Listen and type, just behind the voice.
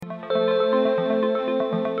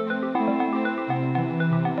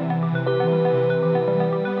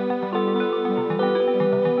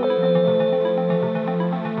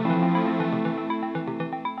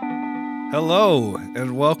Hello,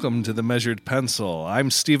 and welcome to The Measured Pencil. I'm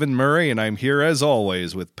Stephen Murray, and I'm here as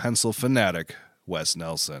always with pencil fanatic Wes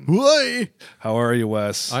Nelson. Why? How are you,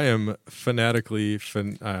 Wes? I am fanatically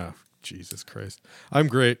Jesus Christ. I'm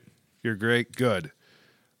great. You're great? Good.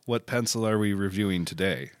 What pencil are we reviewing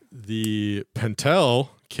today? The Pentel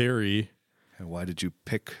Kerry. And why did you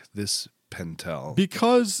pick this Pentel?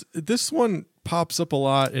 Because this one pops up a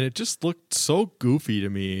lot, and it just looked so goofy to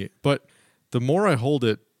me. But the more I hold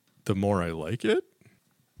it, the more I like it.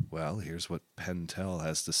 Well, here's what Pentel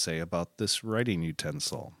has to say about this writing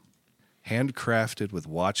utensil. Handcrafted with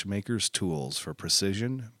watchmaker's tools for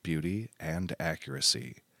precision, beauty, and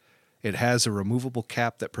accuracy. It has a removable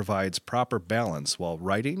cap that provides proper balance while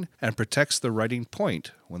writing and protects the writing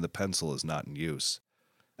point when the pencil is not in use.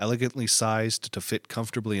 Elegantly sized to fit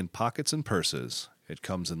comfortably in pockets and purses, it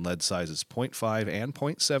comes in lead sizes 0.5 and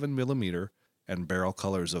 0.7 millimeter and barrel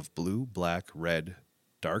colors of blue, black, red,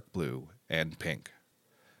 dark blue, and pink.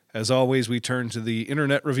 As always, we turn to the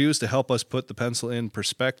internet reviews to help us put the pencil in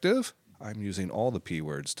perspective. I'm using all the P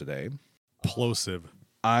words today. Plosive.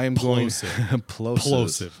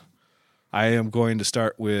 Plosive. I am going to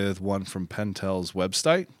start with one from Pentel's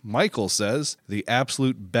website. Michael says, the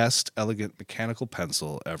absolute best elegant mechanical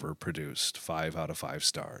pencil ever produced. 5 out of 5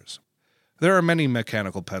 stars. There are many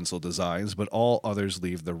mechanical pencil designs, but all others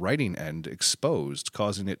leave the writing end exposed,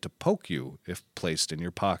 causing it to poke you if placed in your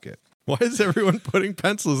pocket. Why is everyone putting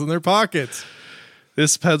pencils in their pockets?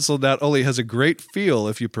 This pencil not only has a great feel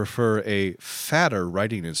if you prefer a fatter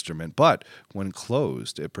writing instrument, but when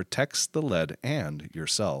closed, it protects the lead and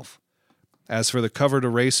yourself. As for the covered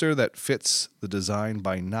eraser, that fits the design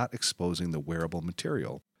by not exposing the wearable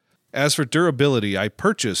material. As for durability, I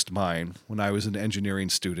purchased mine when I was an engineering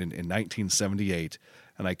student in 1978,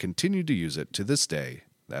 and I continue to use it to this day.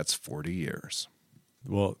 That's 40 years.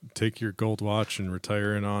 Well, take your gold watch and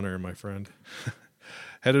retire in honor, my friend.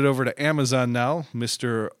 Headed over to Amazon now,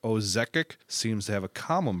 Mr. Ozekic seems to have a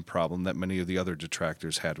common problem that many of the other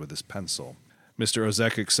detractors had with his pencil. Mr.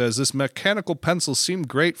 Ozekic says, this mechanical pencil seemed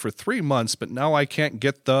great for 3 months, but now I can't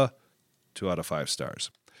get the 2 out of 5 stars.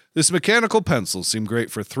 This mechanical pencil seemed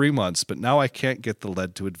great for 3 months, but now I can't get the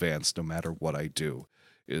lead to advance no matter what I do.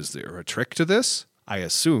 Is there a trick to this? I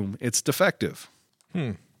assume it's defective.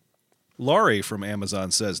 Laurie from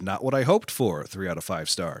Amazon says, not what I hoped for, 3 out of 5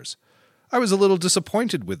 stars. I was a little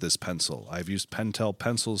disappointed with this pencil. I've used Pentel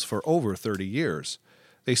pencils for over 30 years.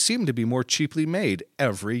 They seem to be more cheaply made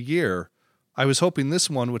every year. I was hoping this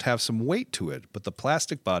one would have some weight to it, but the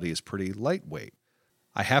plastic body is pretty lightweight.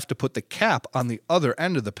 I have to put the cap on the other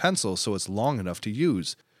end of the pencil so it's long enough to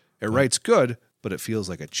use. It writes good, but it feels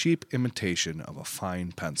like a cheap imitation of a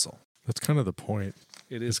fine pencil. That's kind of the point.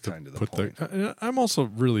 It is kind of the point. I'm also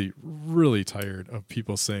really, really tired of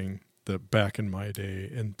people saying that back in my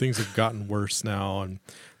day and things have gotten worse now and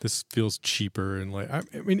this feels cheaper. And like, I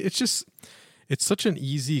mean, it's such an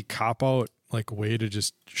easy cop-out way to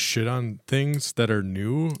just shit on things that are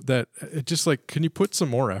new that it just can you put some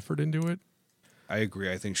more effort into it? I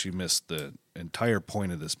agree. I think she missed the entire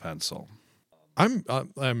point of this pencil. I'm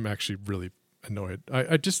actually really annoyed.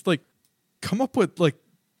 I just come up with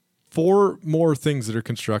 4 more things that are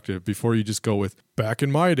constructive before you just go with, back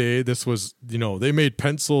in my day, this was, they made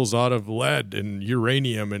pencils out of lead and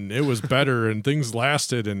uranium and it was better and things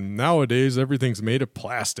lasted. And nowadays everything's made of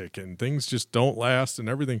plastic and things just don't last and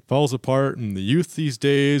everything falls apart. And the youth these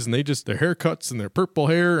days, and their haircuts and their purple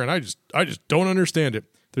hair. And I just don't understand it.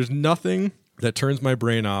 There's nothing that turns my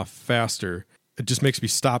brain off faster. It just makes me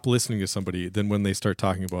stop listening to somebody than when they start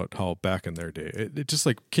talking about how back in their day. It just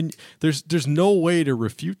there's no way to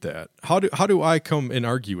refute that. How do I come and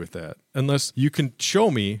argue with that? Unless you can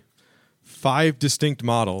show me 5 distinct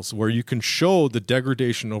models where you can show the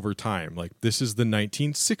degradation over time. Like, this is the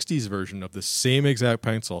 1960s version of the same exact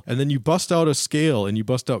pencil. And then you bust out a scale and you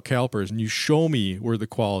bust out calipers and you show me where the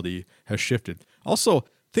quality has shifted. Also,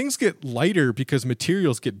 things get lighter because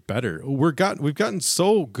materials get better. We've gotten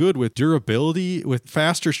so good with durability, with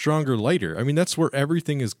faster, stronger, lighter. I mean, that's where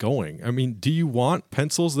everything is going. I mean, do you want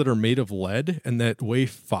pencils that are made of lead and that weigh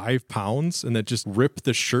 5 pounds and that just rip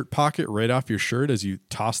the shirt pocket right off your shirt as you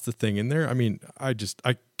toss the thing in there? I mean, I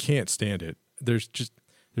can't stand it.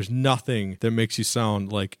 There's nothing that makes you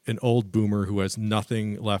sound like an old boomer who has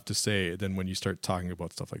nothing left to say than when you start talking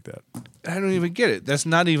about stuff like that. I don't even get it. That's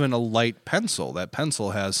not even a light pencil. That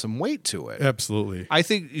pencil has some weight to it. Absolutely. I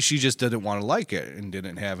think she just didn't want to like it and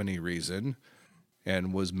didn't have any reason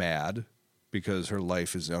and was mad because her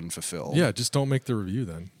life is unfulfilled. Yeah, just don't make the review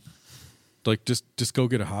then. Just go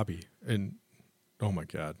get a hobby. And oh my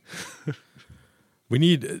God. We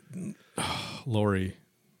need Lori.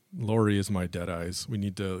 Lori is my dead eyes. We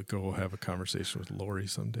need to go have a conversation with Lori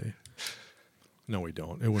someday. No, we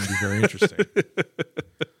don't. It wouldn't be very interesting.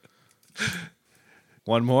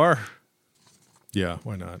 One more. Yeah,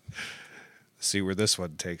 why not? See where this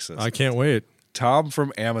one takes us. I can't wait. Tom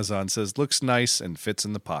from Amazon says, looks nice and fits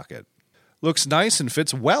in the pocket. Looks nice and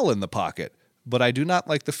fits well in the pocket, but I do not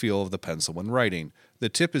like the feel of the pencil when writing. The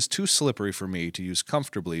tip is too slippery for me to use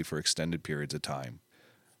comfortably for extended periods of time.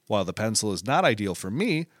 While the pencil is not ideal for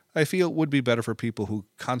me, I feel it would be better for people who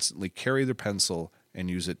constantly carry their pencil and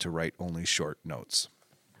use it to write only short notes.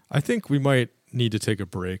 I think we might need to take a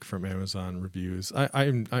break from Amazon reviews. My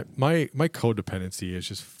codependency is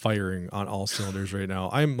just firing on all cylinders right now.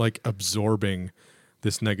 I'm like absorbing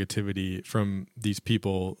this negativity from these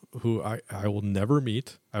people who I will never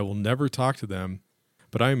meet. I will never talk to them,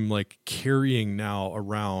 but I'm like carrying now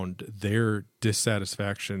around their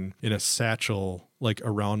dissatisfaction in a satchel, like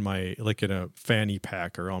around my, like in a fanny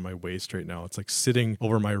pack around my waist right now. It's like sitting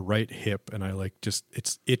over my right hip, and I like just,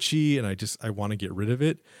 it's itchy, and I want to get rid of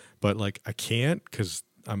it, but like I can't because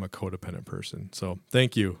I'm a codependent person. So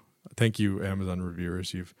thank you, Amazon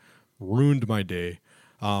reviewers. You've ruined my day.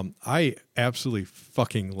 I absolutely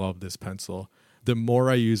fucking love this pencil. The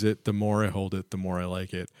more I use it, the more I hold it, the more I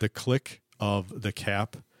like it. The click of the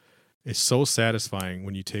cap is so satisfying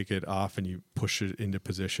when you take it off and you push it into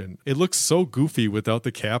position. It looks so goofy without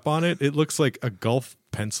the cap on it. It looks like a golf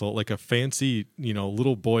pencil, like a fancy,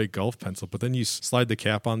 little boy golf pencil. But then you slide the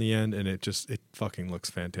cap on the end and it fucking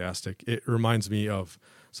looks fantastic. It reminds me of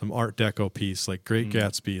some Art Deco piece like Great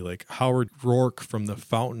Gatsby, like Howard Rourke from The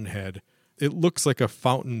Fountainhead. It looks like a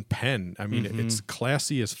fountain pen. I mean, It's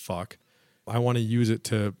classy as fuck. I want to use it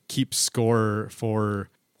to keep score for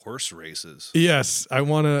horse races. Yes, I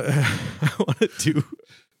want to.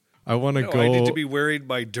 I want to go. I need to be wearing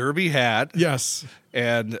my derby hat. Yes,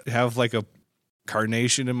 and have like a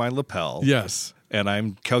carnation in my lapel. Yes, and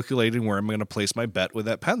I'm calculating where I'm going to place my bet with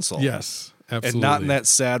that pencil. Yes. Absolutely. And not in that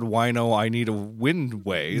sad wino, I need a win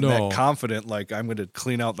way, No. that confident, like I'm going to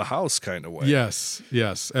clean out the house kind of way. Yes,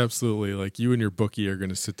 absolutely. Like you and your bookie are going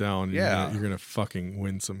to sit down and Yeah. you're going to fucking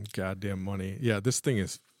win some goddamn money. Yeah, this thing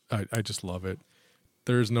is, I just love it.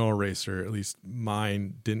 There's no eraser. At least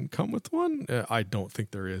mine didn't come with one. I don't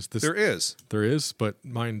think there is. There is. There is, but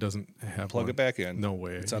mine doesn't have Plug one. it back in. No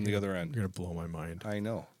way. It's on the other end. You're going to blow my mind. I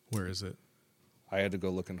know. Where is it? I had to go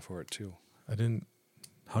looking for it too. I didn't.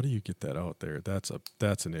 How do you get that out there?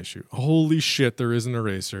 That's an issue. Holy shit! There is an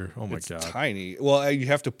eraser. Oh my god! Tiny. Well, you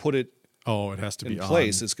have to put it. Oh, it has to be in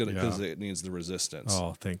place. on. It's gonna because it needs the resistance.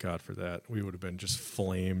 Oh, thank God for that. We would have been just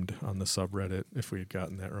flamed on the subreddit if we had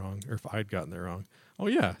gotten that wrong, or if I'd gotten that wrong. Oh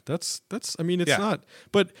yeah, that's. I mean, it's not.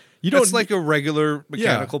 But you don't. It's like a regular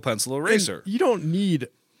mechanical pencil eraser. And you don't need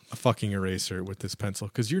a fucking eraser with this pencil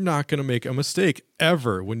because you're not going to make a mistake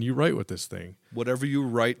ever when you write with this thing. Whatever you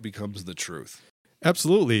write becomes the truth.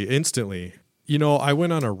 Absolutely, instantly. I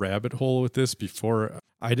went on a rabbit hole with this before.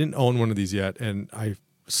 I didn't own one of these yet, and I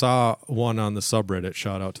saw one on the subreddit.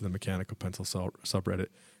 Shout out to the mechanical pencil subreddit.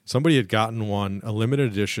 Somebody had gotten one, a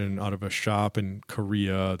limited edition, out of a shop in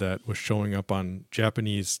Korea that was showing up on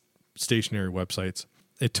Japanese stationery websites.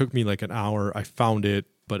 It took me like an hour. I found it,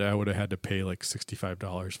 but I would have had to pay like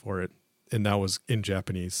 $65 for it. And that was in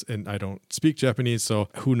Japanese, and I don't speak Japanese, so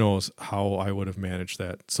who knows how I would have managed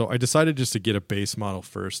that. So I decided just to get a base model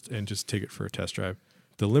first and just take it for a test drive.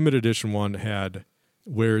 The limited edition one had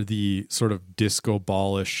where the sort of disco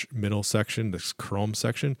ballish middle section, this chrome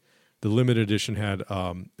section, the limited edition had,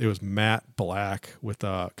 it was matte black with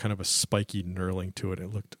a kind of a spiky knurling to it.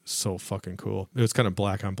 It looked so fucking cool. It was kind of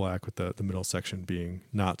black on black with the middle section being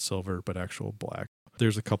not silver, but actual black.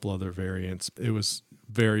 There's a couple other variants. It was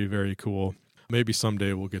very, very cool. Maybe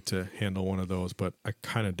someday we'll get to handle one of those, but I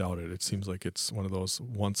kind of doubt it. It seems like it's one of those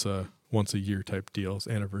once a year type deals,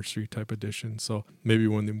 anniversary type edition. So maybe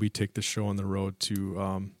when we take the show on the road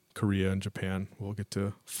to Korea and Japan, we'll get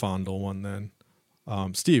to fondle one then.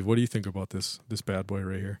 Steve, what do you think about this bad boy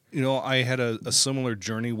right here? I had a similar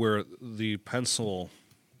journey where the pencil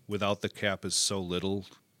without the cap is so little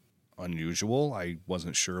unusual. I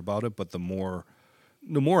wasn't sure about it, but the more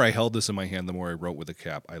I held this in my hand, the more I wrote with the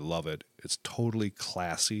cap. I love it. It's totally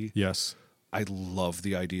classy. Yes. I love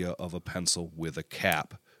the idea of a pencil with a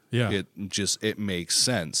cap. Yeah. It makes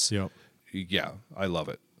sense. Yep. Yeah, I love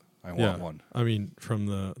it. I want one. I mean, from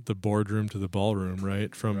the boardroom to the ballroom,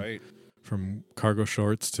 right? From cargo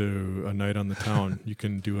shorts to a night on the town, you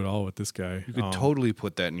can do it all with this guy. You could totally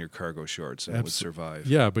put that in your cargo shorts and it would survive.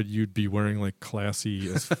 Yeah, but you'd be wearing like classy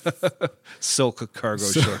as silk cargo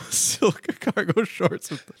shorts. Silk cargo shorts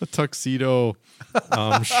with a tuxedo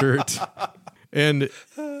shirt And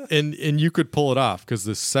you could pull it off because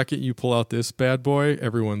the second you pull out this bad boy,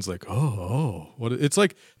 everyone's like, oh, what? It's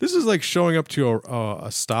like this is like showing up to a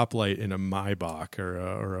stoplight in a Maybach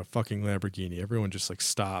or a fucking Lamborghini. Everyone just like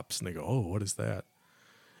stops and they go, oh, what is that?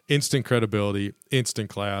 Instant credibility, instant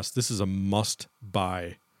class. This is a must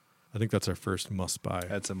buy. I think that's our first must buy.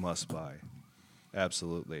 That's a must buy.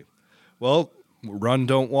 Absolutely. Well, run,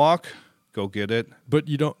 don't walk. Go get it. But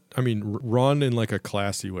you don't, I mean, run in like a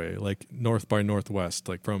classy way, like North by Northwest,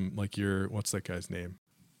 like from like what's that guy's name?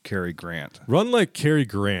 Cary Grant. Run like Cary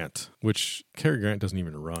Grant, which Cary Grant doesn't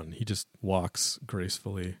even run. He just walks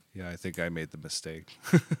gracefully. Yeah, I think I made the mistake.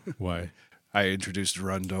 Why? I introduced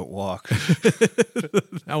run, don't walk.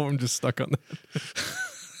 Now I'm just stuck on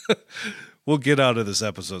that. We'll get out of this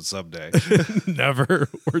episode someday. Never.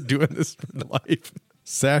 We're doing this for life.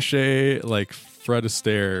 Sachet like Fred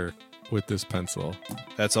Astaire with this pencil.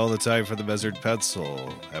 That's all the time for the Measured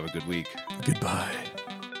Pencil. Have a good week. Goodbye.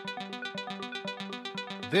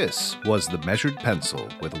 This was the Measured Pencil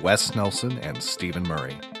with Wes Nelson and Stephen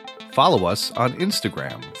Murray. Follow us on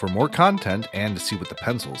Instagram for more content and to see what the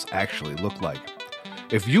pencils actually look like.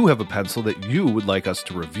 If you have a pencil that you would like us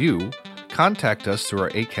to review, contact us through our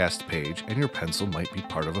Acast page and your pencil might be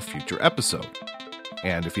part of a future episode.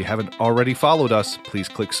 And if you haven't already followed us, please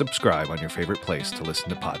click subscribe on your favorite place to listen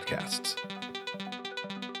to podcasts.